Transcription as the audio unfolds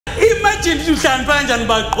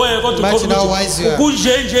Imagine how wise you are.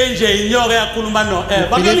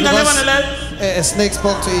 A snake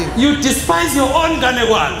spoke to you. You despise your own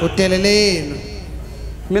ganegwan.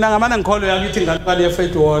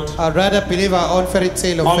 I'd rather believe our own fairy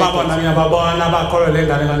tale of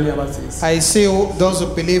faith. I see those who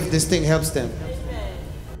believe this thing helps them.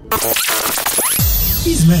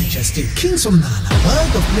 His Majesty King Somnala,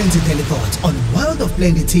 World of Plenty teleport on World of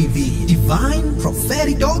Plenty TV. Divine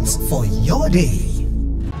prophetic dots for your day.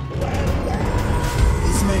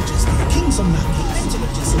 His Majesty King Somnala,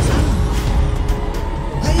 Plentiologist.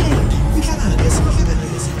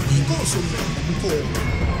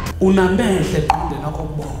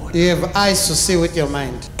 You have eyes to see with your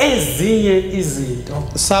mind.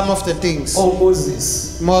 Some of the things. Oh,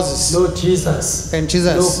 Moses, no Jesus, and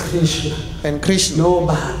Jesus, no Krishna, and Krishna, no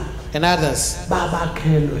and others.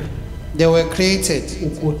 They were created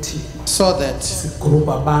so that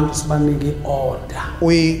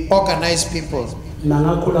we organize people.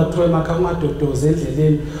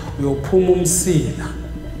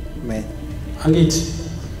 Amen.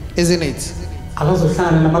 Isn't it? Have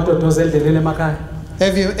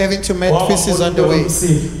you ever met faces on the way?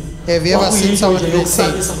 Have you ever seen someone who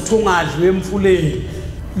says it will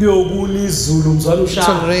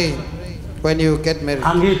rain when you get married?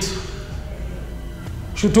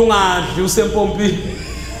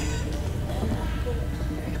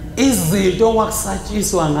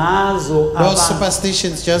 Those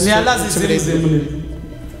superstitions just intimidate.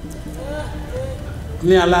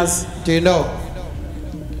 Do you know?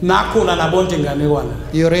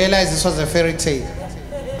 You realize this was a fairy tale.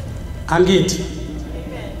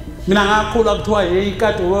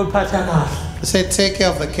 Say, take care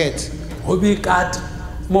of the cat.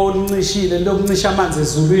 They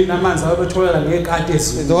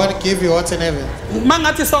want to give you what's in heaven. If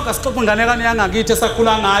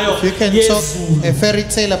you can talk a fairy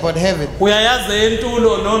tale about heaven.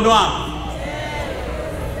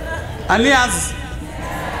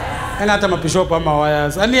 Engathi amabishop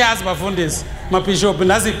amawayas aniyazi bafundisi mabishop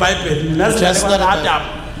nazi iBhayibheli nazi Adam.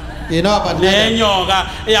 You know about nenyoka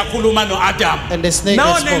eyakhuluma noAdam. And the snake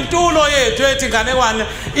no nentulo yethu ethi nganekwane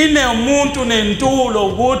inemuntu nentulo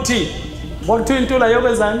ukuthi ngokuthiwa intula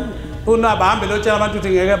yokwenzani unabahambe lotshela abantu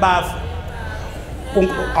ukuthi ngeke bafe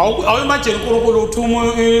awuyimagine uNkulunkulu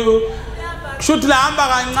uthuma kushuthi lahamba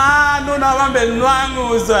kancane unabambe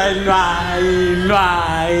nwanguza nwa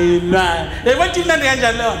ebathi mnandi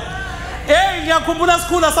kanjani lo ngiyakhumbula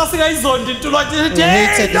sikhula sasika izondi intulwa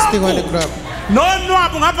no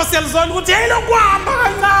ngapha siyalizonda ukuthi hey lokuhamba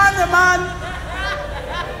kancane man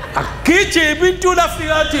agijima intula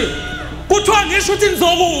afika athi kuthiwa ngisho ukuthi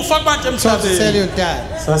nizokufa manje emhlabeni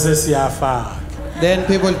sase siyafa. Then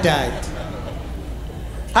people died.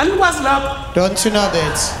 Anikwazi lapho? Don't you know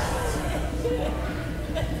that?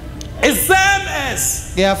 Same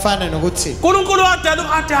as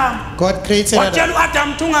God created Adam.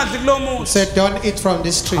 Said, don't eat from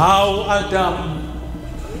this tree. How Adam?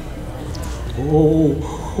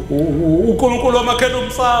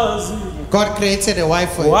 God created a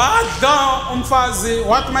wife for you. What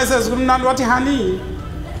my says, what honey?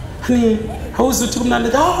 Honey, how is it?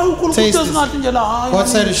 God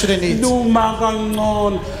said you shouldn't eat.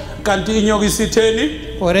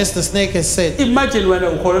 Whereas the snake has said, imagine when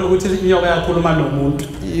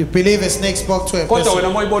you believe a snake spoke to a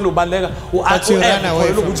person, but you ran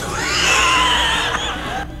away from it.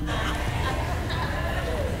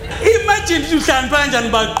 Imagine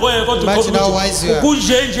how wise you are.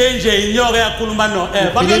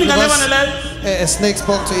 A snake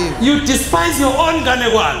spoke to you. You despise your own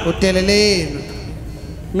ganegwan.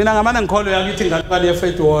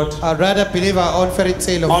 I'd rather believe our own fairy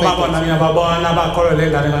tale of faith.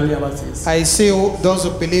 I see those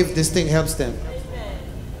who believe this thing helps them.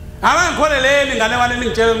 But that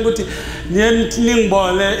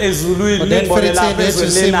fairy tale that you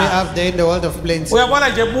see me up there in the world of plenty.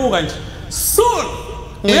 Soon,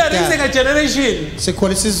 we are raising a generation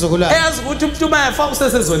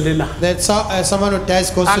that someone who dies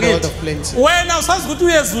goes to the world of plenty.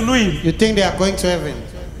 You think they are going to heaven?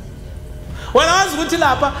 When I was with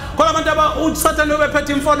Lapa, Satan will be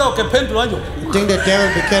petting for lock a pen to you think the devil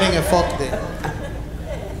will be carrying a fork there?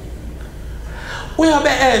 We have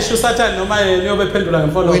a Satan, no matter no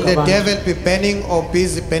pendulum for will the devil be penning or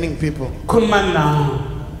busy penning people?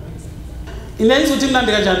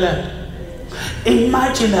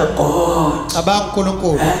 Imagine a God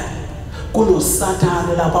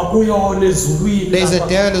kunosathane lapha uyona ezulwini. There is a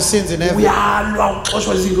devil who sins in heaven. Uyalwa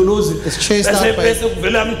uxoshwa izingelosi. It's chased out by bese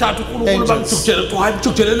kuvela umthathu uNkulunkulu bamjukujela to hayi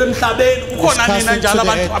mjukujela emhlabeni. Kukhona nina njalo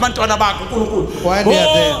abantwana bakhe uNkulunkulu. While they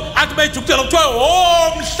are there. Athi bejukujela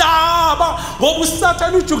kuthiwa mhlaba ngoba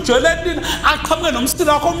usathane ujukujela nina aqhamuke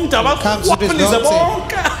nomsila wakho umdaba waphilize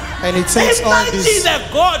bonke. And it takes all this. Is a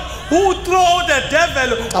God who throw the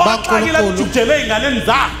devil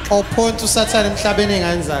or point to Satan emhlabeni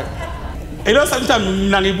ngani zakhe. That's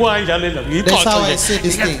how I see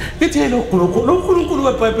this thing. This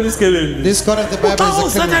God of the Bible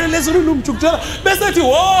is a criminal.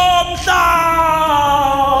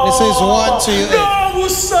 He says one to you.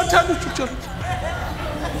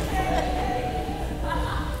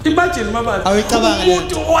 Imagine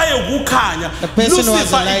umuntu wayekukhanya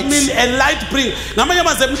Lucifer it mean a light bring ngamanye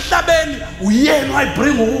amazwi emhlabeni uyena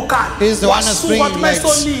wayibring ukukhanya wasuka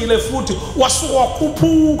masonile futhi wasuka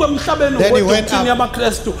wakhuphuka emhlabeni ngokuthini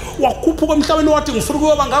yamakristu wakhuphuka emhlabeni wathi ngifuna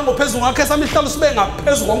ukuyoba ngangophezulu ngakhe sami ihlalo sibe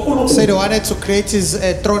ngaphezulu kwaNkulunkulu. So he wanted to create his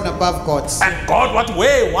throne above God's. And God what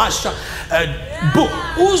way washa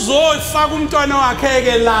uzofaka umntwana wakhe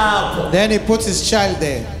ke lapho. Then he puts his child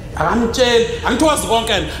there. Doesn't say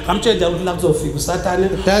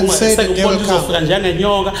the devil comes.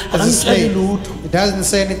 It doesn't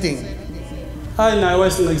say anything. I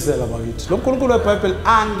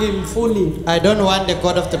don't want the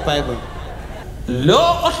God of the Bible.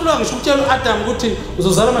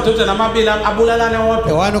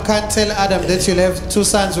 The one who can't tell Adam that you'll have two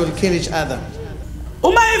sons who will kill each other.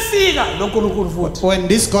 When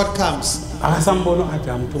this God comes,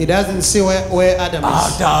 he doesn't see where Adam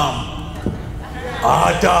is.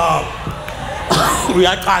 Adam. We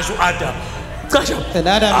are Adam. And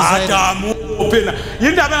Adam is hiding.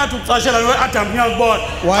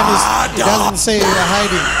 One is, he doesn't say we are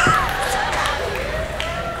hiding.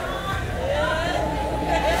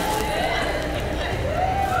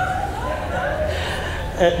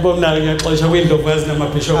 I'm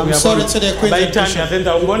sorry to the Queen. I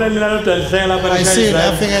see you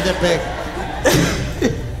laughing at the back.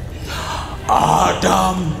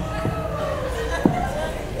 Adam.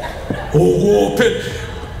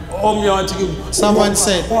 Someone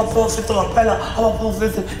said, why prophet don't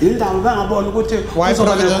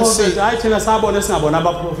see?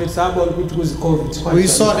 We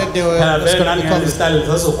saw that they were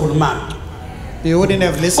you wouldn't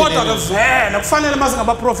have listened. He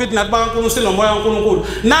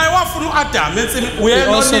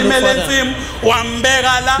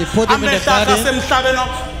put him in the garden.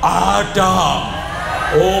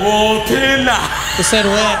 He said,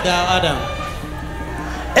 where thou Adam?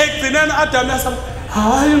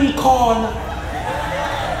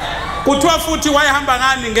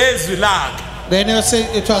 Then he'll say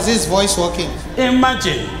it was his voice walking.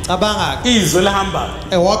 Imagine a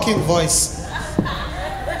walking voice.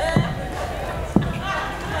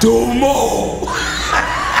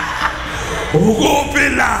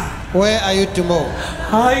 Where are you tomorrow?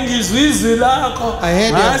 I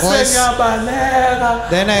heard your voice.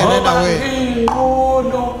 Then I ran away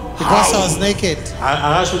because I was naked.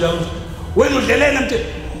 Have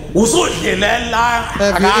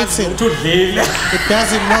you eaten? It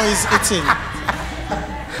doesn't know he's eating.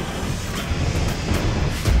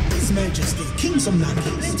 His Majesty, King Somnala,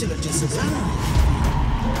 Plentiologist.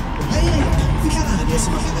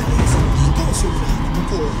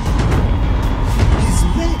 His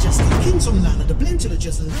Majesty, King Somnala, the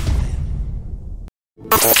Plentiologist.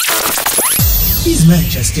 His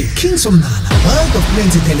Majesty, King Somnala, World of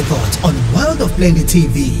Plenty Teleport on World of Plenty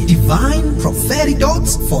TV. Divine prophetic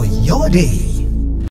thoughts for your day.